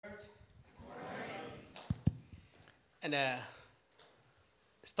And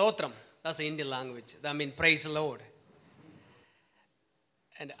stotram, that's the Indian language. That means praise the Lord.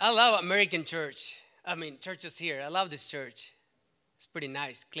 And I love American church. I mean, churches here. I love this church. It's pretty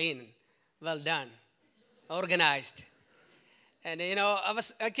nice, clean, well done, organized. And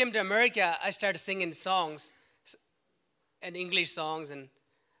I came to America. I started singing songs, and English songs, and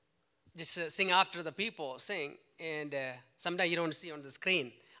just sing after the people sing. And sometimes you don't see on the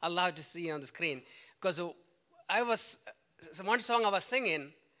screen. I love to see on the screen because one song I was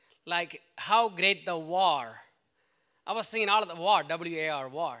singing, like how great the war. I was singing all of the war, W-A-R,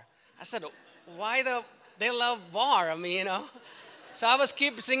 war. I said, why they love war? I mean, So I was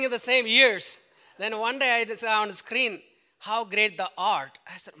keep singing the same years. Then one day I saw on the screen, how great the art.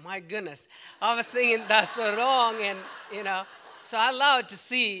 I said, my goodness. I was singing that's so wrong. And, so I love to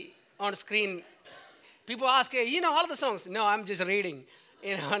see on the screen. People ask, hey, you know all the songs? No, I'm just reading,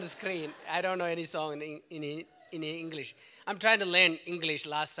 on the screen. I don't know any song in English. I'm trying to learn English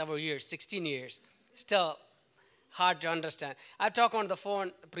last several years, 16 years. Still hard to understand. I talk on the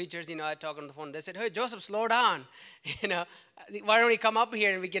phone, preachers, I talk on the phone. They said, hey, Joseph, slow down. Why don't you come up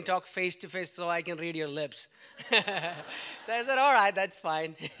here and we can talk face to face so I can read your lips. So I said, all right, that's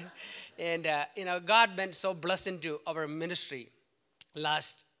fine. And, God been so blessed into our ministry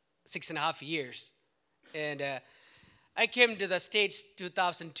last 6.5 years. And I came to the States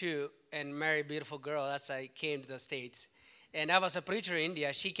 2002 and married a beautiful girl. That's how I came to the States. And I was a preacher in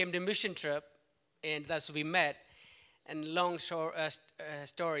India. She came to a mission trip, and that's we met. And long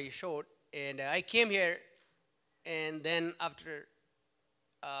story short, and I came here, and then after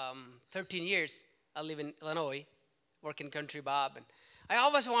 13 years, I live in Illinois, work in Country Bob. And I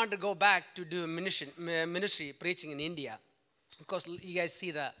always wanted to go back to do ministry preaching in India. Because you guys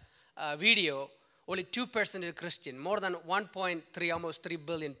see the video, only 2% is Christian, more than 1.3, almost 3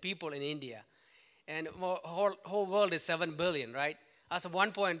 billion people in India. And whole world is 7 billion, right? That's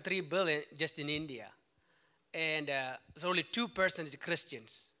 1.3 billion just in India. And it's only 2% is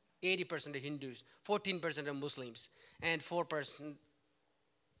Christians, 80% are Hindus, 14% are Muslims, and 4%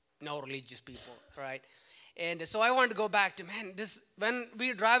 no religious people, right? And so I wanted to go back to, when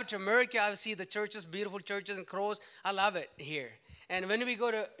we drive to America, I see the churches, beautiful churches and crows. I love it here. And when we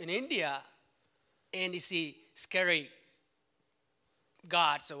go in India, and you see scary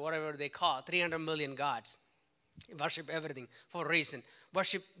gods or whatever they call, 300 million gods. Worship everything for a reason.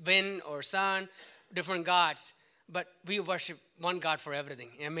 Worship wind or sun, different gods. But we worship one God for everything.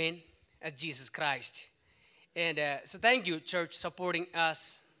 Amen? As Jesus Christ. And so thank you, church, supporting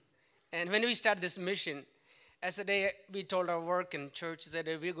us. And when we started this mission, as a day we told our work and church that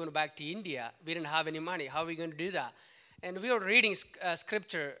we're going back to India. We didn't have any money. How are we going to do that? And we were reading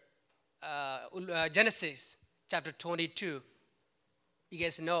scripture, Genesis chapter 22. You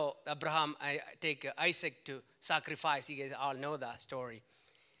guys know Abraham, I take Isaac to sacrifice. You guys all know that story.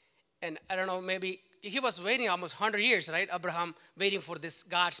 And I don't know, maybe he was waiting almost 100 years, right? Abraham waiting for this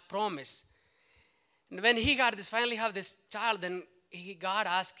God's promise. And when he finally have this child, then God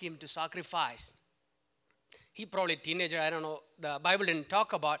asked him to sacrifice. He probably a teenager, I don't know. The Bible didn't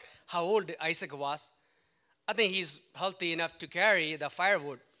talk about how old Isaac was. I think he's healthy enough to carry the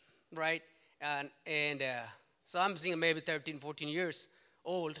firewood, right? And so I'm seeing maybe 13, 14 years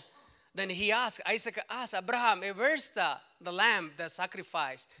old. Then Isaac asked Abraham, hey, where's the lamb, the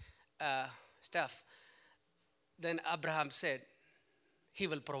sacrifice stuff? Then Abraham said, he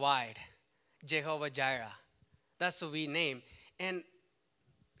will provide. Jehovah Jireh. That's what we name. And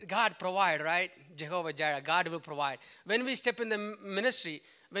God provide, right? Jehovah Jireh. God will provide. When we step in the ministry,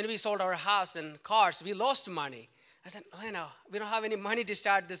 when we sold our house and cars, we lost money. I said, we don't have any money to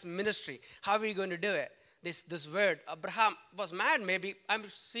start this ministry. How are we going to do it? This word. Abraham was mad maybe. I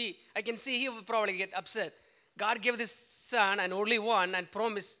can see he will probably get upset. God gave this son, an only one, and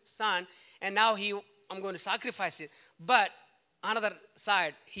promised son, and now I'm going to sacrifice it. But another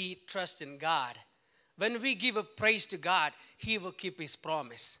side, he trusts in God. When we give a praise to God, he will keep his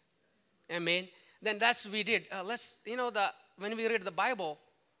promise. Amen. Then that's what we did. When we read the Bible,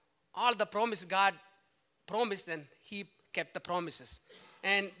 all the promise God promised, and he kept the promises.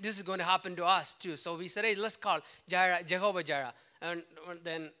 And this is going to happen to us too. So we said, hey, let's call Jehovah Jireh. And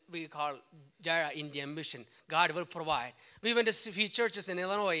then we call Jireh Indian Mission. God will provide. We went to a few churches in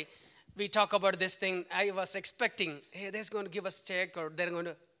Illinois. We talk about this thing. I was expecting, hey, they're going to give us a check or they're going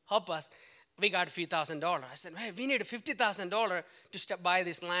to help us. We got a few $1,000s. I said, hey, we need $50,000 to buy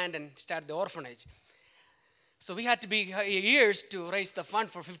this land and start the orphanage. So we had to be years to raise the fund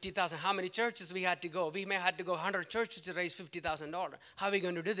for $50,000. How many churches we had to go? We may have to go 100 churches to raise $50,000. How are we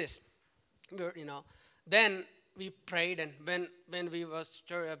going to do this? Then we prayed, and when we was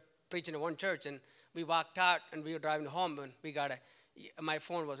preaching in one church, and we walked out, and we were driving home, and my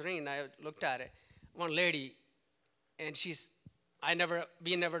phone was ringing. I looked at it. One lady, and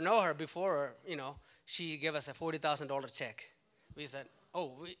we never know her before, she gave us a $40,000 check. We said,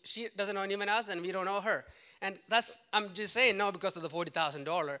 oh, she doesn't know even us, and we don't know her. And I'm just saying no because of the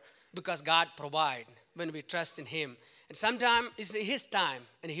 $40,000, because God provide when we trust in Him. And sometimes it's His time,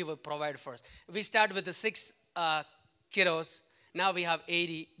 and He will provide for us. We started with the 6 kiddos. Now we have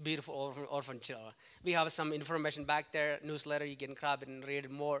 80 beautiful orphan children. We have some information back there, newsletter. You can grab it and read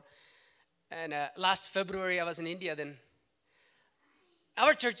it more. And last February, I was in India. Then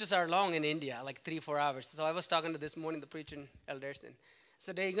our churches are long in India, like 3-4 hours. So I was talking to this morning the preaching elders, and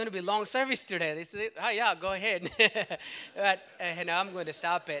said, "They're going to be long service today." They said, "Oh yeah, go ahead." But I'm going to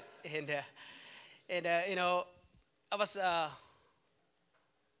stop it. I was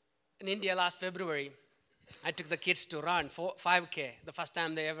in India last February. I took the kids to run 5K, the first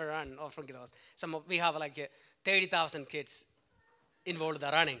time they ever run orphan kiddos. We have like 30,000 kids involved in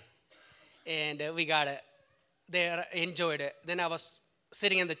the running, and they enjoyed it. Then I was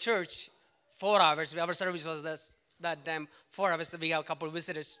sitting in the church 4 hours. Our service was that time 4 hours. We have a couple of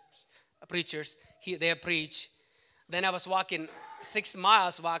visitors, preachers. They preach. Then I was walking 6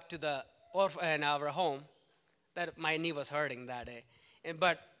 miles to our home. That my knee was hurting that day,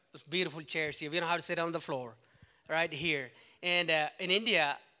 but it was beautiful chairs here. We don't have to sit on the floor, right here. And in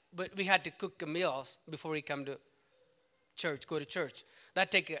India, but we had to cook meals before we come to church, go to church.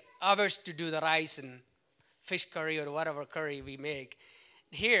 That take hours to do the rice and fish curry or whatever curry we make.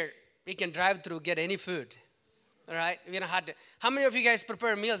 Here, we can drive through, get any food, all right? We don't have to. How many of you guys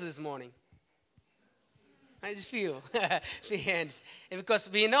prepare meals this morning? I just few hands. And because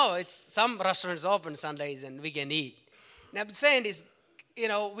we know some restaurants open Sundays and we can eat. And I'm saying is,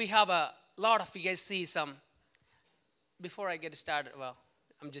 we have a lot of you guys see some. Before I get started, well,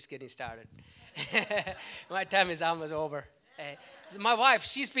 I'm just getting started. My time is almost over. My wife,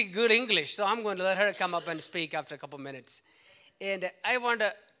 she speaks good English, so I'm going to let her come up and speak after a couple minutes. And I want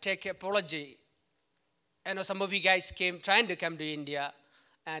to take apology. I know some of you guys trying to come to India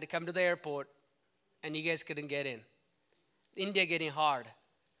and come to the airport, and you guys couldn't get in. India getting hard.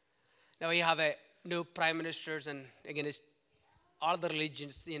 Now we have a new prime ministers, and again, it's all the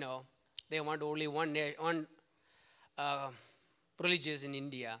religions, they want only one religious in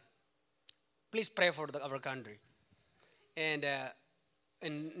India. Please pray for our country. And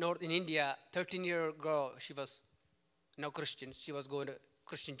in India, 13-year-old girl, she was no Christian. She was going to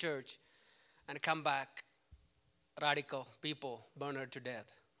Christian church and come back, radical people burn her to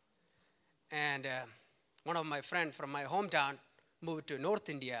death. And one of my friends from my hometown moved to North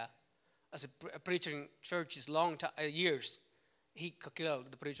India as a preaching church is years. He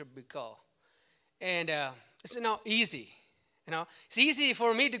killed the preacher Bikal. And it's not easy. It's easy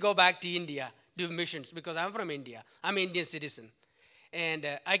for me to go back to India, do missions, because I'm from India. I'm an Indian citizen. And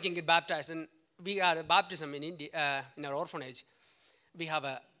I can get baptized. And we got a baptism in India, in our orphanage. We have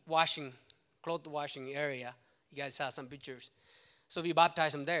a cloth washing area. You guys saw some pictures. So we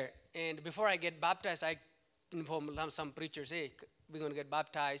baptize them there. And before I get baptized, I inform some preachers, hey, we're going to get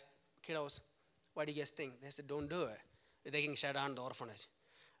baptized. Kiddos, what do you guys think? They said, don't do it. They can shut down the orphanage.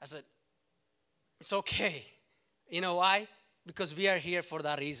 I said, it's okay. You know why? Because we are here for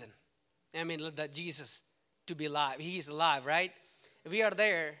that reason. I mean, that Jesus to be alive. He is alive, right? We are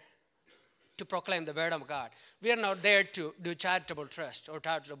there to proclaim the word of God. We are not there to do charitable trust or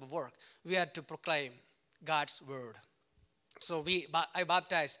charitable work. We are to proclaim God's word. So I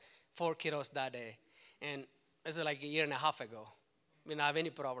baptized 4 kiddos that day. And this was like a year and a half ago. We didn't have any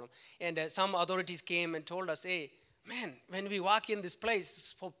problem. And some authorities came and told us, hey, man, when we walk in this place,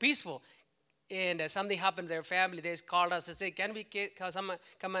 it's so peaceful. And something happened to their family. They called us and said, can we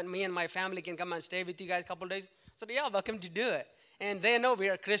come and me and my family can come and stay with you guys a couple of days? So yeah, welcome to do it. And they know we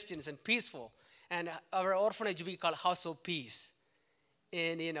are Christians and peaceful. And our orphanage we call House of Peace.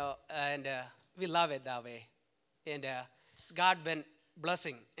 And, we love it that way. And it's God been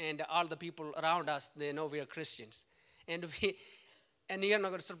blessing. And all the people around us, they know we are Christians. And you're not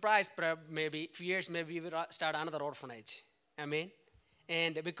going to surprise, maybe a few years, maybe we will start another orphanage. Amen.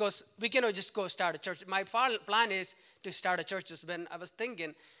 And because we cannot just go start a church. My plan is to start a church. When I was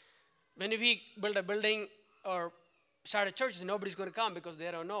thinking, when we build a building or start a church, nobody's going to come because they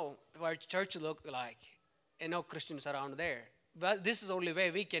don't know what church look like. And no Christians around there. But this is the only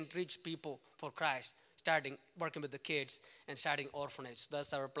way we can reach people for Christ, working with the kids and starting orphanage.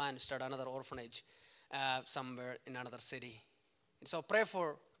 That's our plan, to start another orphanage somewhere in another city. And so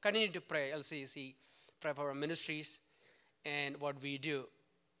continue to pray, LCC, pray for our ministries and what we do.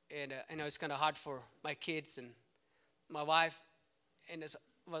 And I know it's kind of hard for my kids and my wife. And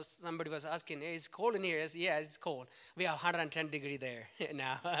somebody was asking, hey, it's cold in here. I said, yeah, it's cold. We have 110-degree there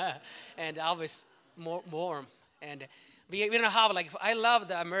now, and always more warm. And we don't have like, I love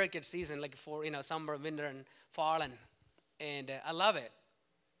the American season, like for summer, winter, and fall, and I love it.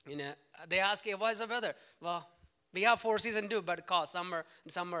 You know, they ask, hey, what's the weather? Well, we have 4 seasons too, but call summer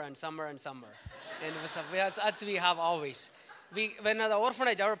and summer and summer and summer. And that's we have always. When the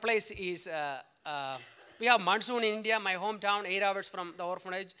orphanage, our place is, we have monsoon in India, my hometown, 8 hours from the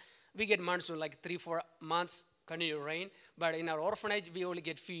orphanage. We get monsoon like 3-4 months, continue rain. But in our orphanage, we only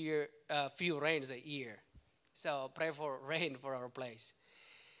get few rains a year. So pray for rain for our place.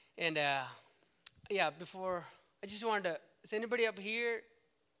 And before, I just wanted to, is anybody up here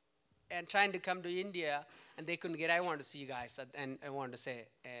and trying to come to India and they couldn't get, I wanted to see you guys, and I wanted to say,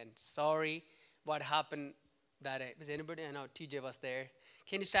 and sorry what happened that day. Was anybody? I know TJ was there.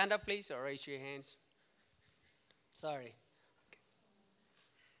 Can you stand up, please, or raise your hands? Sorry. Okay.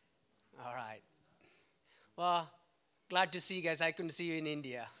 All right. Well, glad to see you guys. I couldn't see you in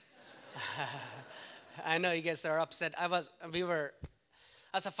India. I know you guys are upset. As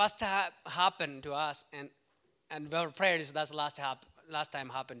the first time happened to us, and our prayers, that's the last time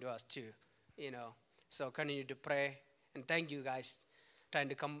happened to us too, So continue to pray, and thank you guys trying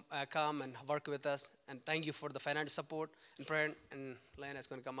to come and work with us, and thank you for the financial support and prayer. And Lana is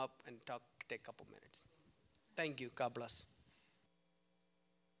going to come up and take a couple minutes. Thank you. God bless.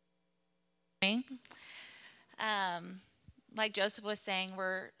 Like Joseph was saying,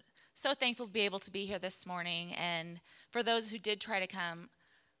 we're so thankful to be able to be here this morning, and for those who did try to come,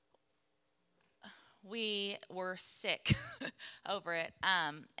 we were sick over it,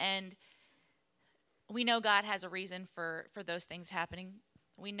 and we know God has a reason for those things happening.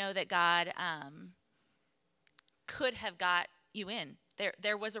 We know that God could have got you in.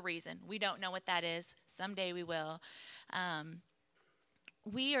 There was a reason. We don't know what that is. Someday we will.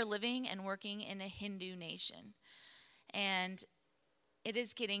 We are living and working in a Hindu nation, and it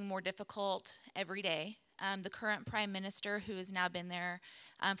is getting more difficult every day. The current prime minister, who has now been there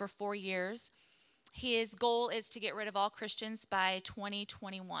for 4 years, his goal is to get rid of all Christians by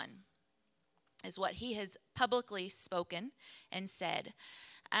 2021, is what he has publicly spoken and said.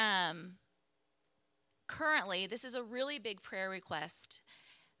 Currently, this is a really big prayer request.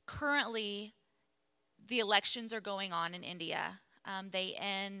 Currently, the elections are going on in India. They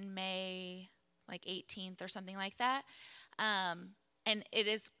end May like 18th or something like that. And it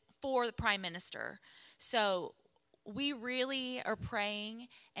is for the prime minister. So we really are praying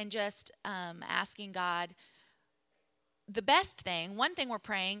and just asking God. The best thing, one thing we're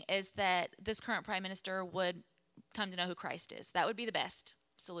praying is that this current prime minister would come to know who Christ is. That would be the best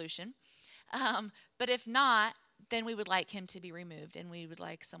solution. But if not, then we would like him to be removed, and we would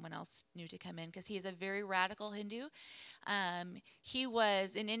like someone else new to come in, because he is a very radical Hindu. He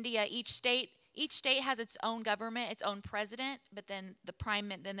was in India. Each state has its own government, its own president, but then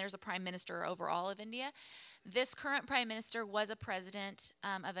there's a prime minister over all of India. This current prime minister was a president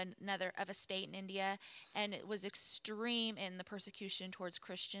of a state in India, and it was extreme in the persecution towards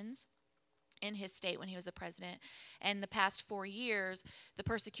Christians in his state when he was the president. And the past 4 years, the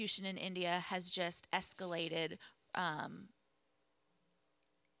persecution in India has just escalated. And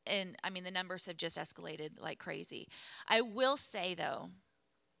I mean, the numbers have just escalated like crazy. I will say, though,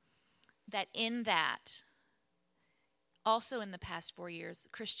 that in that, also in the past 4 years,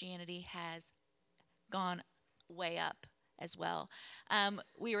 Christianity has gone way up as well.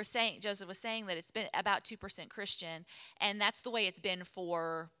 Joseph was saying that it's been about 2% Christian, and that's the way it's been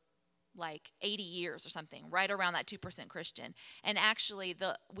for like 80 years or something, right around that 2% Christian. And actually,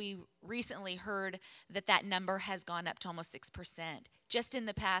 we recently heard that number has gone up to almost 6% just in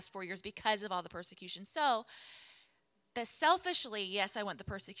the past 4 years because of all the persecution. So, that selfishly, yes, I want the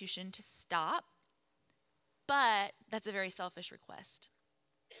persecution to stop, but that's a very selfish request.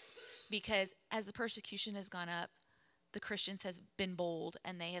 Because as the persecution has gone up, the Christians have been bold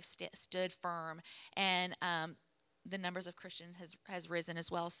and they have stood firm, and the numbers of Christians has risen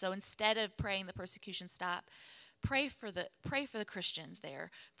as well. So instead of praying the persecution stop, pray for the Christians there.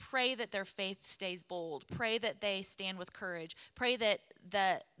 Pray that their faith stays bold. Pray that they stand with courage. Pray that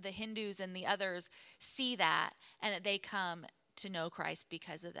the Hindus and the others see that, and that they come to know Christ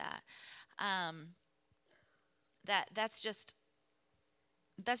because of that. That's just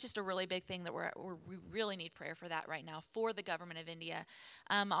a really big thing that we really need prayer for that right now, for the government of India.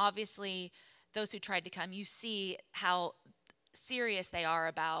 Obviously, those who tried to come, you see how serious they are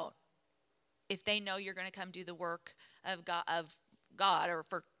about, if they know you're going to come do the work of God or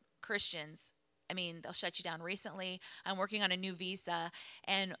for Christians, I mean, they'll shut you down. Recently, I'm working on a new visa,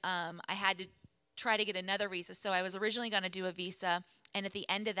 and I had to try to get another visa. So I was originally going to do a visa And at the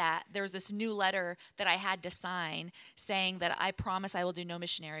end of that, there was this new letter that I had to sign saying that I promise I will do no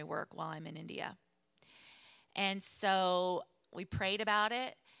missionary work while I'm in India. And so we prayed about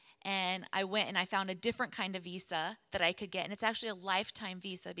it, and I went and I found a different kind of visa that I could get. And it's actually a lifetime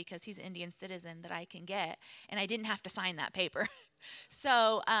visa because he's an Indian citizen that I can get. And I didn't have to sign that paper.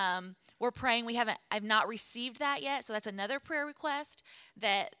 So we're praying. I've not received that yet. So that's another prayer request,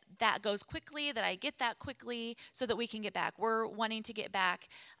 that goes quickly, that I get that quickly so that we can get back. We're wanting to get back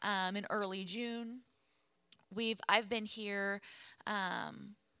in early June. I've been here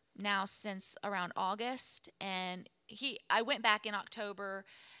now since around August, and I went back in October,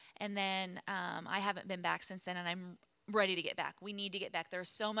 and then I haven't been back since then, and I'm ready to get back. We need to get back. There's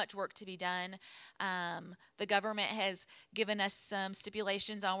so much work to be done. The government has given us some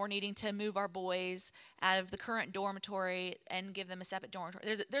stipulations on we're needing to move our boys out of the current dormitory and give them a separate dormitory.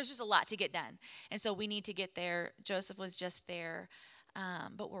 There's just a lot to get done, and so we need to get there. Joseph was just there,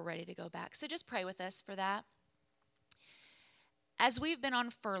 but we're ready to go back. So just pray with us for that. As we've been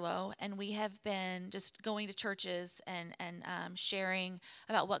on furlough and we have been just going to churches and sharing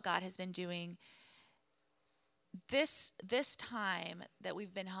about what God has been doing, this time that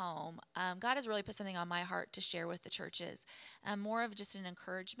we've been home, God has really put something on my heart to share with the churches. More of just an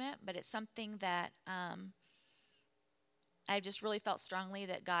encouragement, but it's something that I've just really felt strongly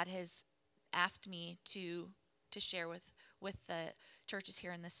that God has asked me to share with the churches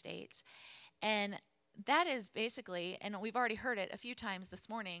here in the States. And that is basically, and we've already heard it a few times this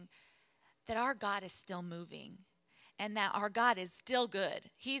morning, that our God is still moving and that our God is still good.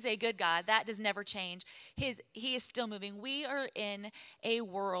 He's a good God. That does never change. He is still moving. We are in a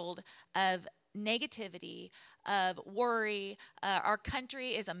world of negativity, of worry. Our country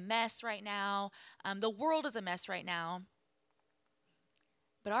is a mess right now. The world is a mess right now.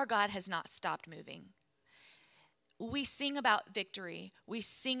 But our God has not stopped moving. We sing about victory. We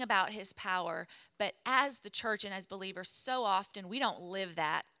sing about his power. But as the church and as believers, so often we don't live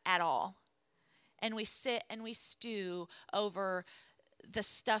that at all. And we sit and we stew over the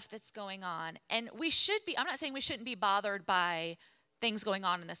stuff that's going on. And we should be, I'm not saying we shouldn't be bothered by things going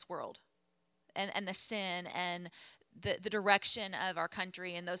on in this world and the sin and the direction of our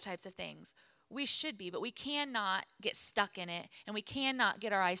country and those types of things. We should be, but we cannot get stuck in it, and we cannot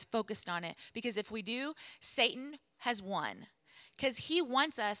get our eyes focused on it, because if we do, Satan has won, because he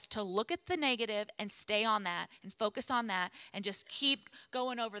wants us to look at the negative and stay on that and focus on that and just keep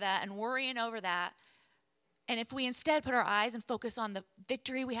going over that and worrying over that. And if we instead put our eyes and focus on the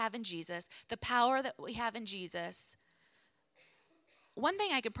victory we have in Jesus, the power that we have in Jesus, one thing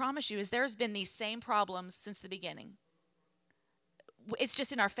I can promise you is there's been these same problems since the beginning. It's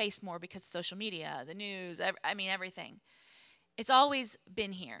just in our face more because of social media, the news, everything. It's always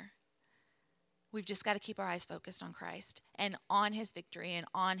been here. We've just got to keep our eyes focused on Christ and on his victory and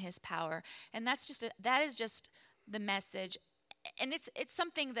on his power. And that is just the message. And it's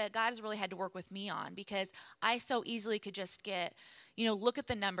something that God has really had to work with me on, because I so easily could just look at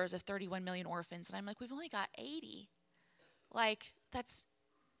the numbers of 31 million orphans, and I'm like, we've only got 80. Like, that's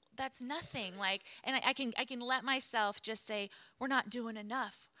nothing. Like, and I can let myself just say, we're not doing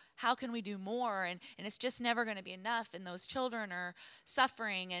enough. How can we do more? And it's just never going to be enough. And those children are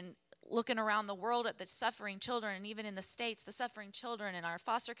suffering, and looking around the world at the suffering children, and even in the States, the suffering children, and our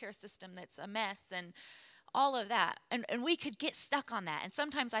foster care system that's a mess, and all of that. And we could get stuck on that. And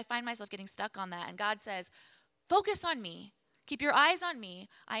sometimes I find myself getting stuck on that. And God says, focus on me. Keep your eyes on me.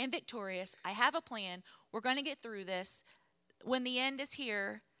 I am victorious. I have a plan. We're going to get through this. When the end is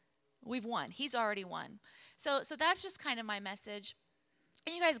here, we've won. He's already won. So that's just kind of my message.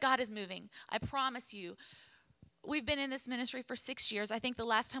 And you guys, God is moving. I promise you. We've been in this ministry for 6 years. I think the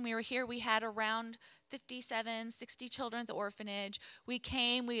last time we were here, we had around 57, 60 children at the orphanage. We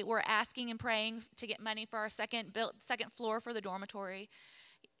came, we were asking and praying to get money for our second floor for the dormitory.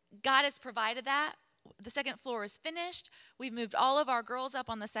 God has provided that. The second floor is finished. We've moved all of our girls up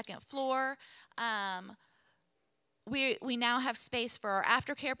on the second floor. We now have space for our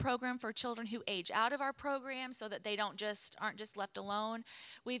aftercare program for children who age out of our program, so that they aren't just left alone.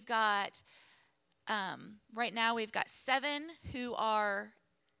 We've got right now we've got 7 who are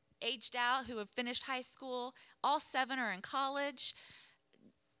aged out, who have finished high school. All 7 are in college.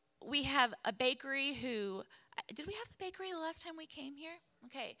 We have a bakery did we have the bakery the last time we came here?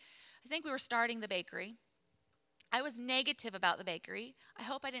 Okay, I think we were starting the bakery. I was negative about the bakery. I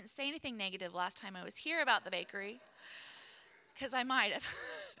hope I didn't say anything negative last time I was here about the bakery, because I might have.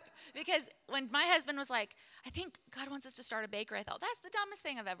 Because when my husband was like, I think God wants us to start a bakery, I thought, that's the dumbest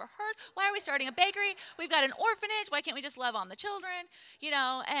thing I've ever heard. Why are we starting a bakery? We've got an orphanage. Why can't we just love on the children?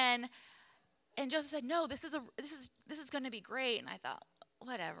 And And Joseph said, no, this is going to be great. And I thought,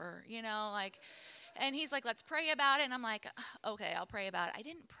 whatever, like, and he's like, let's pray about it. And I'm like, okay, I'll pray about it. I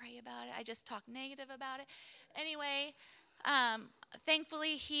didn't pray about it. I just talked negative about it. Anyway,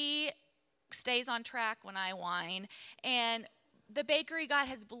 thankfully, he stays on track when I whine. And the bakery, God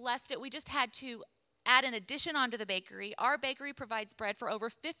has blessed it. We just had to add an addition onto the bakery. Our bakery provides bread for over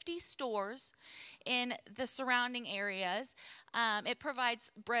 50 stores in the surrounding areas. It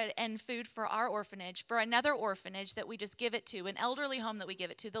provides bread and food for our orphanage, for another orphanage that we just give it to, an elderly home that we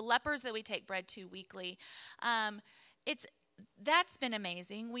give it to, the lepers that we take bread to weekly. That's been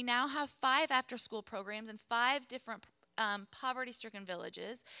amazing. We now have 5 after-school programs in 5 different poverty-stricken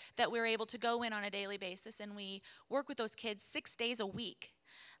villages that we're able to go in on a daily basis, and we work with those kids 6 days a week.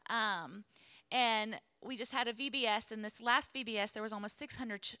 And we just had a VBS, and this last VBS, there was almost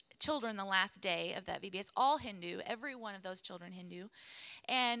 600 children the last day of that VBS, all Hindu, every one of those children Hindu.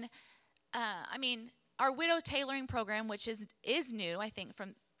 And, our widow tailoring program, which is new, I think,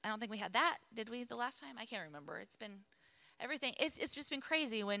 I don't think we had that, did we, the last time? I can't remember. It's been everything. It's just been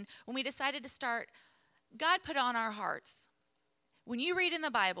crazy. When we decided to start, God put on our hearts. When you read in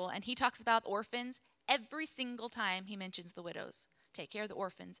the Bible, and he talks about orphans, every single time he mentions the widows. Take care of the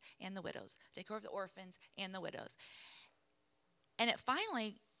orphans and the widows. Take care of the orphans and the widows. And it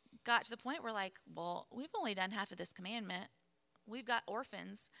finally got to the point where, like, well, we've only done half of this commandment. We've got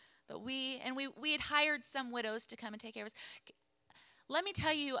orphans, but we had hired some widows to come and take care of us. Let me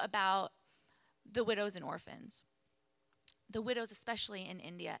tell you about the widows and orphans. The widows, especially in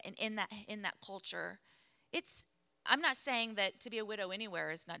India and in that culture, I'm not saying that to be a widow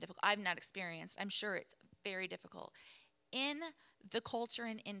anywhere is not difficult. I've not experienced. I'm sure it's very difficult. In the culture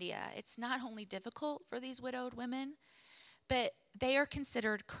in India, it's not only difficult for these widowed women, but they are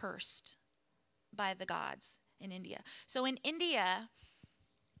considered cursed by the gods in India. So in India,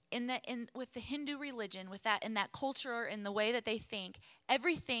 with the Hindu religion, in that culture, in the way that they think,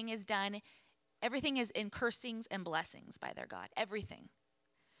 everything is in cursings and blessings by their God. Everything.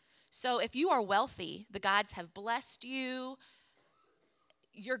 So if you are wealthy, the gods have blessed you,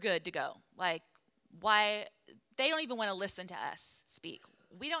 you're good to go. Like, why? They don't even want to listen to us speak.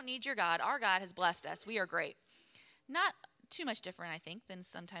 We don't need your God. Our God has blessed us. We are great. Not too much different, I think, than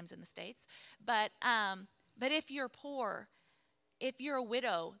sometimes in the States. But if you're poor, if you're a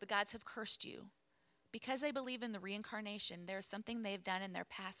widow, the gods have cursed you. Because they believe in the reincarnation, there's something they've done in their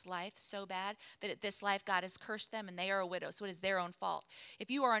past life so bad that at this life God has cursed them and they are a widow, so it is their own fault.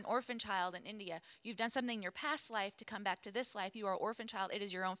 If you are an orphan child in India, you've done something in your past life to come back to this life, you are an orphan child, it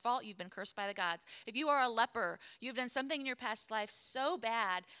is your own fault, you've been cursed by the gods. If you are a leper, you've done something in your past life so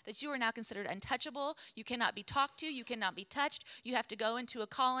bad that you are now considered untouchable, you cannot be talked to, you cannot be touched, you have to go into a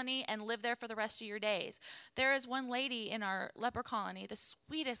colony and live there for the rest of your days. There is one lady in our leper colony, the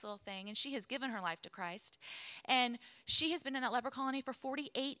sweetest little thing, and she has given her life to Christ. And she has been in that leper colony for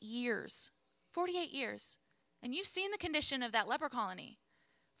 48 years. 48 years. And you've seen the condition of that leper colony.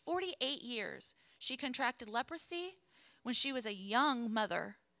 48 years. She contracted leprosy when she was a young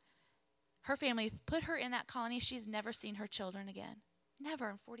mother. Her family put her in that colony. She's never seen her children again. Never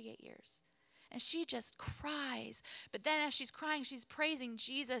in 48 years. And she just cries. But then as she's crying, she's praising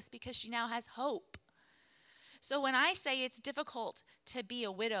Jesus because she now has hope. So when I say it's difficult to be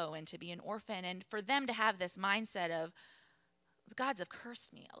a widow and to be an orphan and for them to have this mindset of, the gods have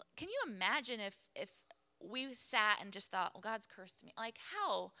cursed me. Can you imagine if we sat and just thought, well, God's cursed me? Like,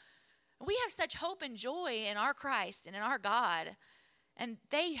 how? We have such hope and joy in our Christ and in our God, and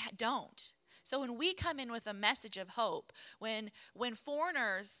they don't. So when we come in with a message of hope, when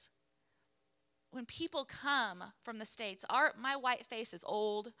foreigners, when people come from the States, my white face is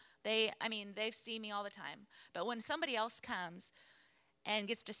old. They see me all the time. But when somebody else comes and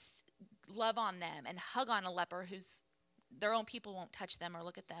gets to love on them and hug on a leper who's their own people won't touch them or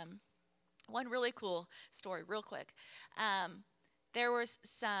look at them. One really cool story, real quick. There was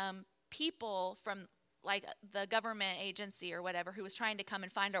some people from like the government agency or whatever who was trying to come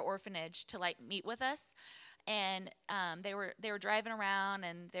and find our orphanage to like meet with us. And they were driving around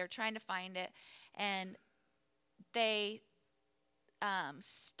and they were trying to find it, and they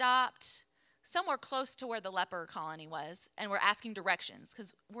stopped somewhere close to where the leper colony was, and were asking directions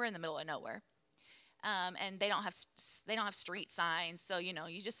because we're in the middle of nowhere, and they don't have street signs, so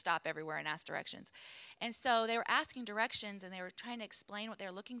you just stop everywhere and ask directions. And so they were asking directions, and they were trying to explain what they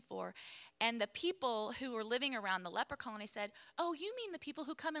were looking for, and the people who were living around the leper colony said, "Oh, you mean the people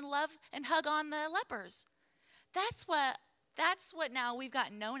who come and love and hug on the lepers?" That's what now we've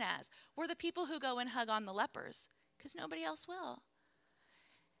gotten known as. We're the people who go and hug on the lepers because nobody else will.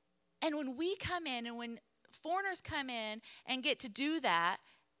 And when we come in and when foreigners come in and get to do that,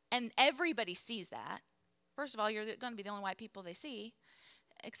 And everybody sees that. First of all, you're going to be the only white people they see,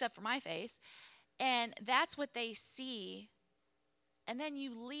 except for my face. And that's what they see. And then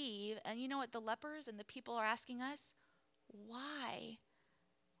you leave, and you know what the lepers and the people are asking us? Why?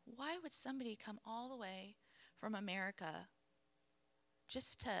 Why would somebody come all the way from America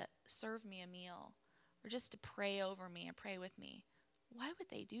just to serve me a meal or just to pray over me and pray with me? Why would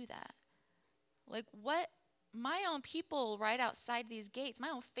they do that? Like, what? My own people right outside these gates, my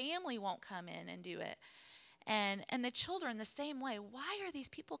own family won't come in and do it. And the children the same way. Why are these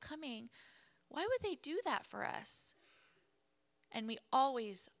people coming? Why would they do that for us? And we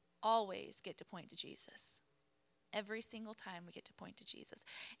always get to point to Jesus. Every single time we get to point to Jesus.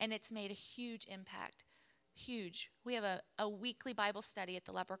 And it's made a huge impact. Huge. We have a weekly Bible study at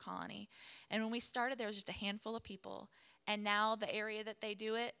the leper colony. And when we started, there was just a handful of people. And now the area that they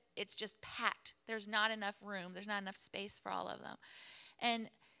do it, it's just packed. There's not enough room. There's not enough space for all of them. And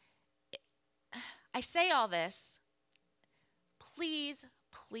I say all this, please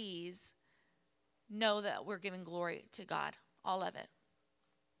know that we're giving glory to God, all of it.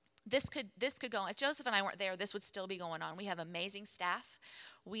 This could go on. If Joseph and I weren't there, this would still be going on. We have amazing staff.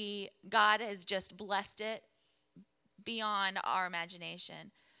 God has just blessed it beyond our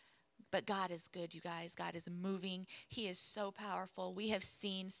imagination. But God is good, you guys. God is moving. He is so powerful. We have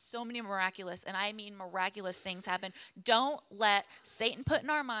seen so many miraculous, and I mean miraculous things happen. Don't let Satan put in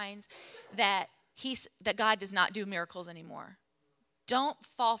our minds that God does not do miracles anymore. Don't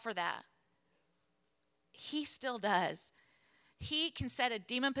fall for that. He still does. He can set a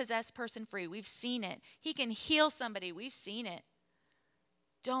demon-possessed person free. We've seen it. He can heal somebody. We've seen it.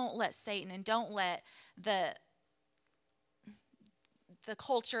 Don't let Satan and don't let the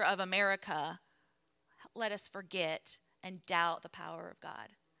culture of America let us forget and doubt the power of God.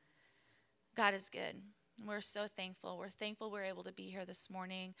 God is good. We're so thankful. We're thankful we're able to be here this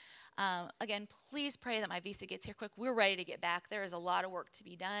morning. Again, please pray that my visa gets here quick. We're ready to get back. There is a lot of work to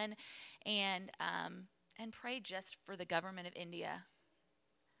be done. And pray just for the government of India.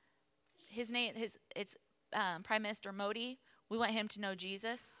 It's Prime Minister Modi. We want him to know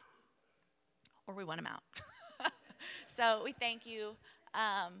Jesus, or we want him out. So we thank you.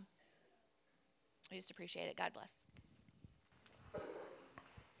 We just appreciate it. God bless.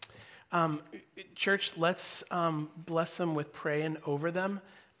 Church, let's bless them with praying over them.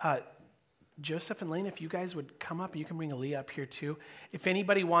 Joseph and Lane, if you guys would come up, you can bring Aaliyah up here too. If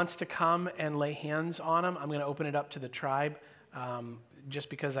anybody wants to come and lay hands on them, I'm going to open it up to the tribe,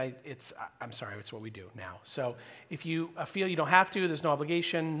 just because I'm sorry, it's what we do now. So if you feel you don't have to, there's no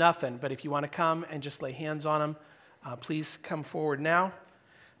obligation, nothing. But if you want to come and just lay hands on them, please come forward now.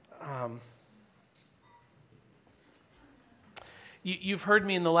 You've heard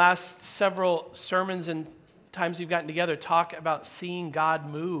me in the last several sermons and times we've gotten together talk about seeing God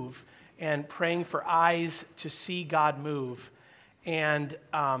move and praying for eyes to see God move. And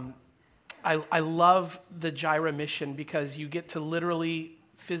I love the Jireh mission because you get to literally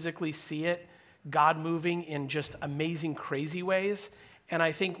physically see it, God moving in just amazing, crazy ways. And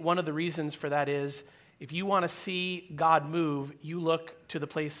I think one of the reasons for that is if you want to see God move, you look to the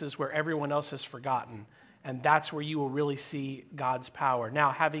places where everyone else has forgotten. And that's where you will really see God's power.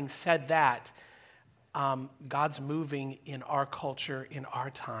 Now, having said that, God's moving in our culture, in our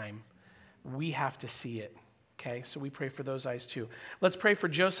time. We have to see it, okay? So we pray for those eyes too. Let's pray for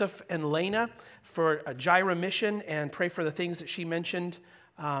Joseph and Lena for a Jireh mission and pray for the things that she mentioned.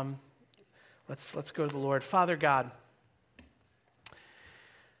 Let's go to the Lord. Father God,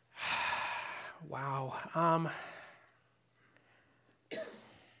 wow.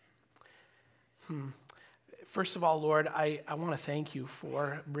 First of all, Lord, I want to thank you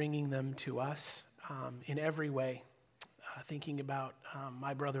for bringing them to us in every way. Thinking about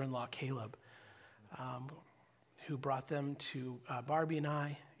my brother-in-law, Caleb, who brought them to Barbie and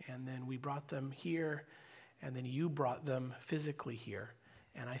I, and then we brought them here, and then you brought them physically here.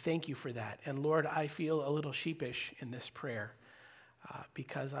 And I thank you for that. And Lord, I feel a little sheepish in this prayer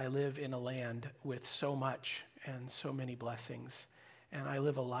because I live in a land with so much and so many blessings. And I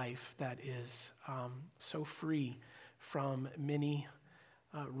live a life that is so free from many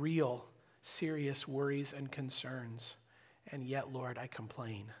real, serious worries and concerns. And yet, Lord, I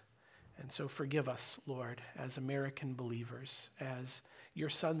complain. And so forgive us, Lord, as American believers, as your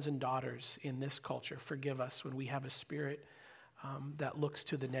sons and daughters in this culture. Forgive us when we have a spirit that looks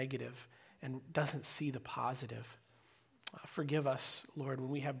to the negative and doesn't see the positive. Forgive us, Lord,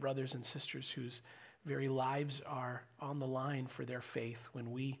 when we have brothers and sisters whose very lives are on the line for their faith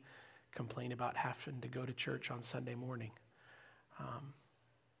when we complain about having to go to church on Sunday morning.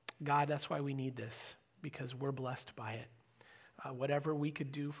 God, that's why we need this, because we're blessed by it. Whatever we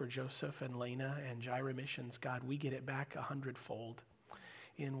could do for Joseph and Lena and Jireh Missions, God, we get it back 100-fold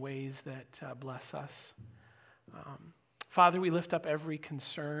in ways that bless us. Father, we lift up every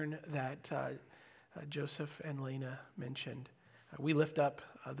concern that Joseph and Lena mentioned. We lift up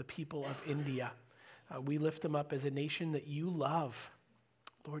the people of India. We lift them up as a nation that you love.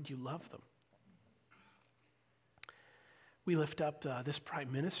 Lord, you love them. We lift up this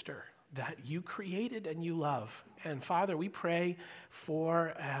prime minister that you created and you love. And Father, we pray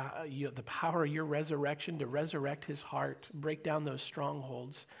for the power of your resurrection to resurrect his heart, break down those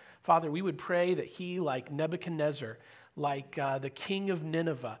strongholds. Father, we would pray that he, like Nebuchadnezzar, like the king of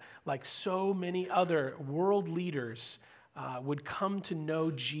Nineveh, like so many other world leaders, would come to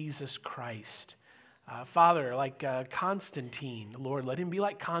know Jesus Christ. Father, like Constantine, Lord, let him be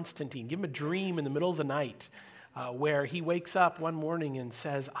like Constantine. Give him a dream in the middle of the night where he wakes up one morning and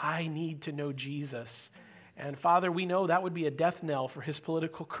says, I need to know Jesus. And Father, we know that would be a death knell for his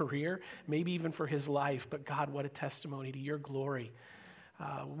political career, maybe even for his life. But God, what a testimony to your glory.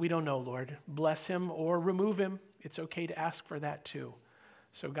 We don't know, Lord. Bless him or remove him. It's okay to ask for that too.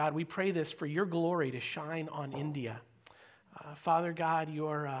 So God, we pray this for your glory to shine on India. Father God,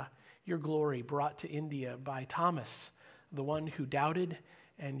 your glory brought to India by Thomas, the one who doubted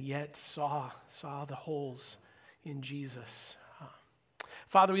and yet saw the holes in Jesus.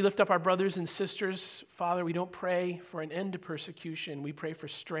 Father, we lift up our brothers and sisters. Father, we don't pray for an end to persecution. We pray for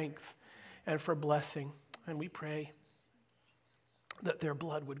strength and for blessing. And we pray that their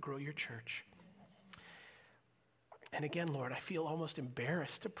blood would grow your church. And again, Lord, I feel almost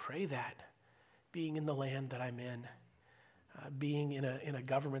embarrassed to pray that, being in the land that I'm in, being in a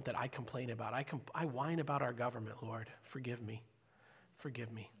government that I complain about. I whine about our government, Lord. Forgive me.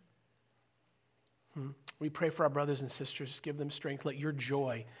 Forgive me. We pray for our brothers and sisters. Give them strength. Let your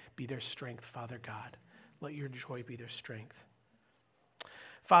joy be their strength, Father God. Let your joy be their strength.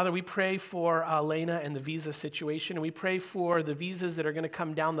 Father, we pray for Lena and the visa situation, and we pray for the visas that are going to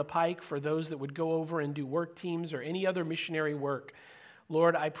come down the pike for those that would go over and do work teams or any other missionary work.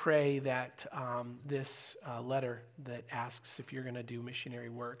 Lord, I pray that this letter that asks if you're going to do missionary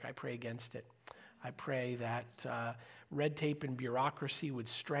work, I pray against it. I pray that red tape and bureaucracy would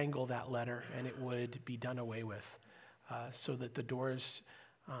strangle that letter and it would be done away with so that the doors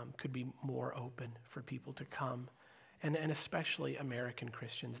could be more open for people to come. And especially American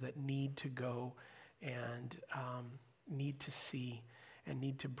Christians that need to go and need to see and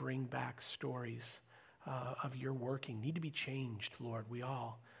need to bring back stories of your working, need to be changed, Lord. We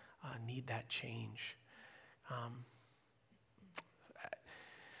all need that change.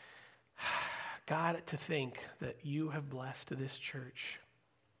 God, to think that you have blessed this church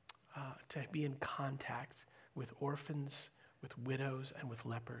to be in contact with orphans, with widows, and with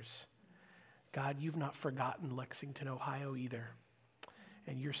lepers. God, you've not forgotten Lexington, Ohio either,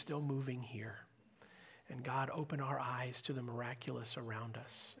 and you're still moving here. And God, open our eyes to the miraculous around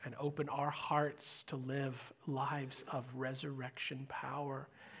us and open our hearts to live lives of resurrection power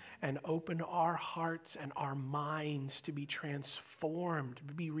and open our hearts and our minds to be transformed,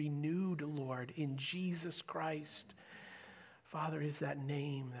 to be renewed, Lord, in Jesus Christ. Father, it is that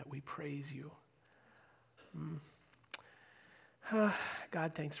name that we praise you.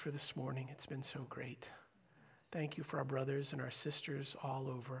 God, thanks for this morning. It's been so great. Thank you for our brothers and our sisters all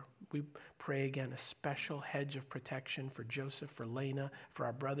over. We pray again a special hedge of protection for Joseph, for Lena, for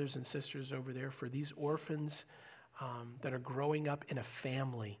our brothers and sisters over there, for these orphans that are growing up in a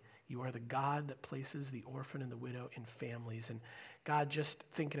family. You are the God that places the orphan and the widow in families. And God, just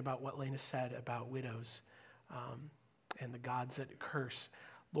thinking about what Lena said about widows and the gods that curse.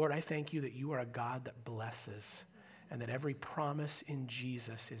 Lord, I thank you that you are a God that blesses and that every promise in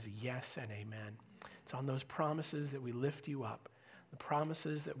Jesus is yes and amen. It's on those promises that we lift you up, the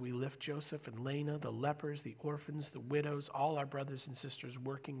promises that we lift Joseph and Lena, the lepers, the orphans, the widows, all our brothers and sisters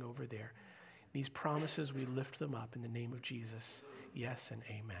working over there. These promises, we lift them up in the name of Jesus. Yes and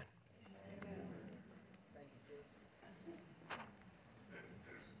amen.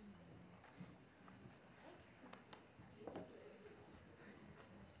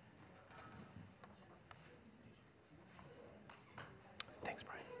 Thanks,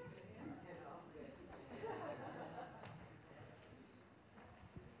 Brian.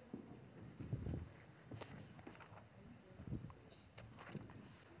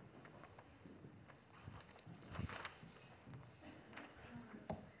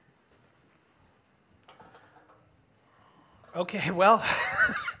 Okay, well,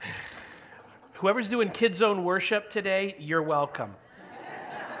 whoever's doing Kids Zone worship today, you're welcome.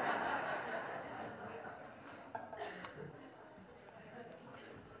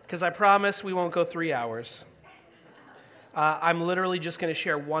 Because I promise we won't go 3 hours. I'm literally just going to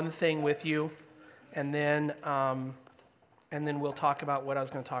share one thing with you, and then we'll talk about what I was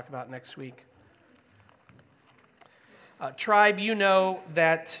going to talk about next week. Tribe, you know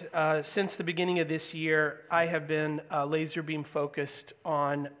that since the beginning of this year, I have been laser beam focused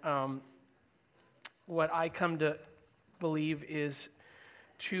on what I come to believe is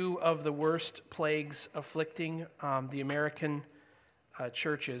two of the worst plagues afflicting the American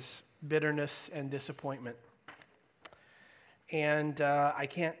churches: bitterness and disappointment. And I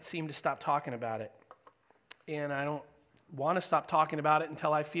can't seem to stop talking about it. And I don't want to stop talking about it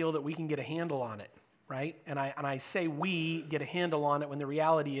until I feel that we can get a handle on it, right? And I say we get a handle on it when the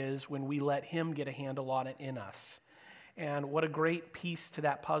reality is when we let him get a handle on it in us. And what a great piece to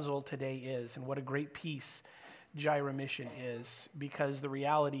that puzzle today is, and what a great piece Jireh Mission is, because the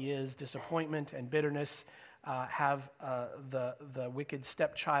reality is disappointment and bitterness have the wicked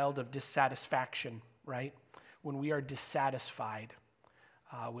stepchild of dissatisfaction, right? When we are dissatisfied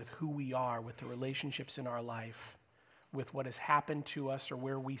with who we are, with the relationships in our life, with what has happened to us or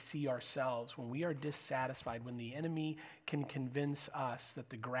where we see ourselves, when we are dissatisfied, when the enemy can convince us that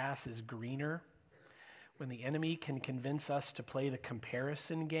the grass is greener, when the enemy can convince us to play the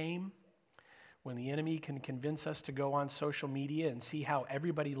comparison game, when the enemy can convince us to go on social media and see how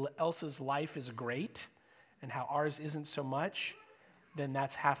everybody else's life is great and how ours isn't so much, then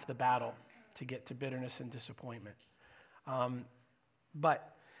that's half the battle to get to bitterness and disappointment.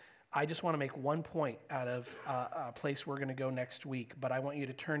 But I just want to make one point out of a place we're going to go next week, but I want you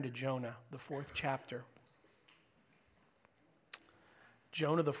to turn to Jonah, the 4th chapter.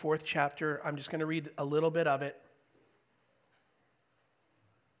 Jonah, the 4th chapter. I'm just going to read a little bit of it.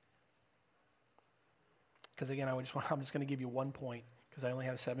 Because again, I'm just going to give you one point, because I only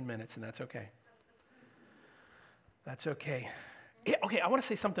have 7 minutes, and that's okay. That's okay. Yeah, okay, I want to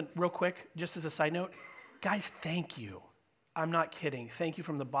say something real quick, just as a side note. Guys, thank you. I'm not kidding. Thank you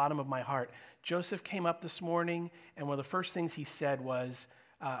from the bottom of my heart. Joseph came up this morning, and one of the first things he said was,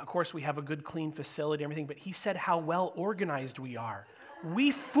 of course, we have a good, clean facility and everything, but he said how well organized we are.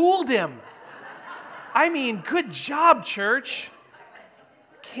 We fooled him. I mean, good job, church.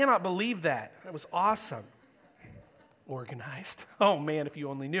 Cannot believe that. That was awesome. Organized. Oh, man, if you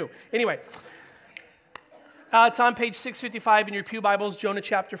only knew. Anyway, it's on page 655 in your pew Bibles, Jonah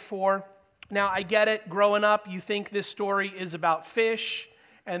chapter 4. Now, I get it. Growing up, you think this story is about fish,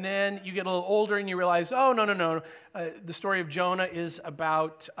 and then you get a little older and you realize, oh, no. The story of Jonah is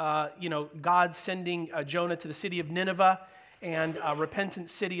about, God sending Jonah to the city of Nineveh, and a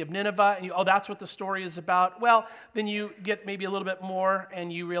repentant city of Nineveh, and that's what the story is about. Well, then you get maybe a little bit more,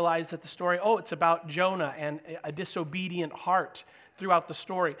 and you realize that the story, it's about Jonah and a disobedient heart throughout the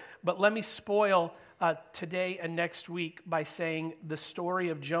story. But let me spoil today and next week by saying the story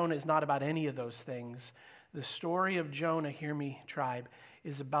of Jonah is not about any of those things. The story of Jonah, hear me, tribe,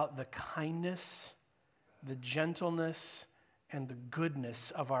 is about the kindness, the gentleness, and the goodness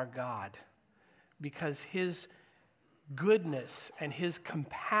of our God. Because his goodness and his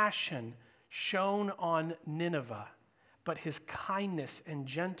compassion shone on Nineveh, but his kindness and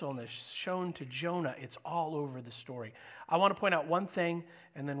gentleness shown to Jonah. It's all over the story. I want to point out one thing,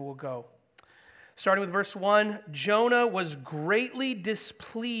 and then we'll go. Starting with verse 1, Jonah was greatly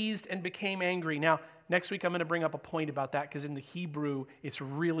displeased and became angry. Now, next week I'm going to bring up a point about that, because in the Hebrew, it's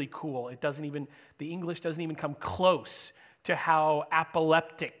really cool. The English doesn't even come close to how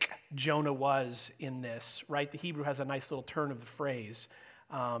apoplectic Jonah was in this, right? The Hebrew has a nice little turn of the phrase.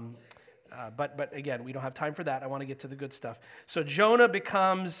 But again, we don't have time for that. I want to get to the good stuff. So Jonah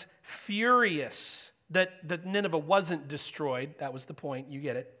becomes furious that Nineveh wasn't destroyed. That was the point. You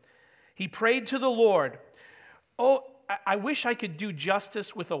get it. He prayed to the Lord. Oh, I wish I could do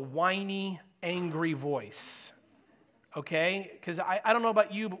justice with a whiny, angry voice. Okay? Because I don't know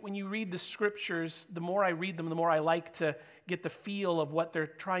about you, but when you read the scriptures, the more I read them, the more I like to get the feel of what they're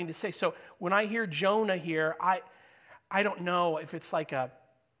trying to say. So when I hear Jonah here, I don't know if it's like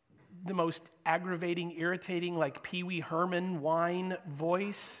the most aggravating, irritating, like Pee Wee Herman whine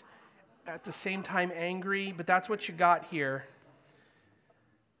voice, at the same time angry, but that's what you got here.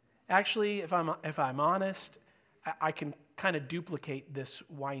 Actually, if I'm honest, I can kind of duplicate this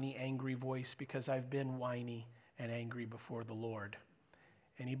whiny, angry voice, because I've been whiny and angry before the Lord.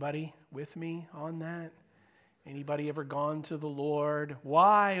 Anybody with me on that? Anybody ever gone to the Lord?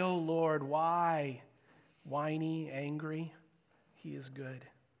 Why, oh Lord, why? Whiny, angry? He is good.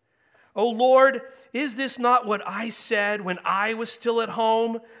 Oh Lord, is this not what I said when I was still at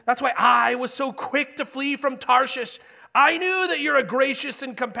home? That's why I was so quick to flee from Tarshish. I knew that you're a gracious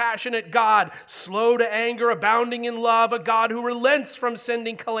and compassionate God, slow to anger, abounding in love, a God who relents from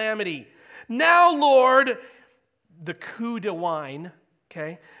sending calamity. Now, Lord, the coup de wine,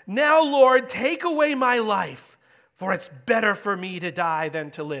 okay? Now, Lord, take away my life, for it's better for me to die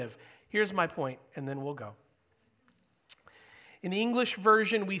than to live. Here's my point, and then we'll go. In the English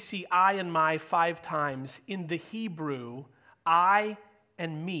version, we see I and my 5 times. In the Hebrew, I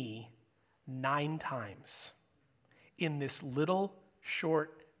and me 9 times in this little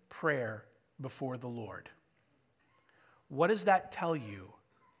short prayer before the Lord. What does that tell you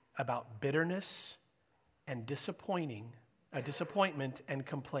about bitterness and disappointment and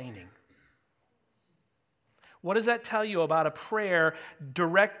complaining? What does that tell you about a prayer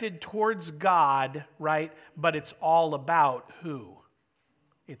directed towards God, right? But it's all about who?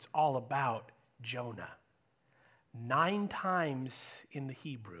 It's all about Jonah. 9 times in the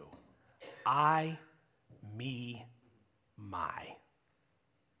Hebrew. I, me, my.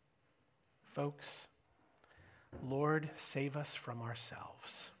 Folks, Lord, save us from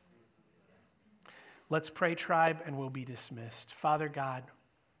ourselves. Let's pray, tribe, and we'll be dismissed. Father God,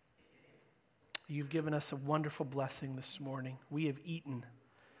 you've given us a wonderful blessing this morning. We have eaten,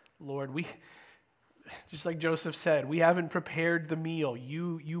 Lord. We, just like Joseph said, we haven't prepared the meal.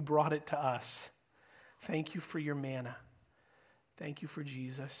 You brought it to us. Thank you for your manna. Thank you for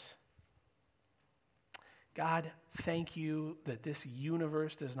Jesus. God, thank you that this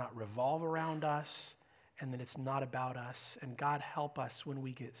universe does not revolve around us and that it's not about us. And God, help us when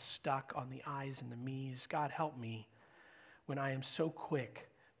we get stuck on the I's and the me's. God, help me when I am so quick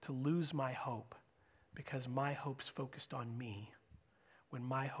to lose my hope because my hope's focused on me when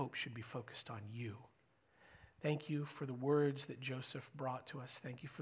my hope should be focused on you. Thank you for the words that Joseph brought to us. Thank you for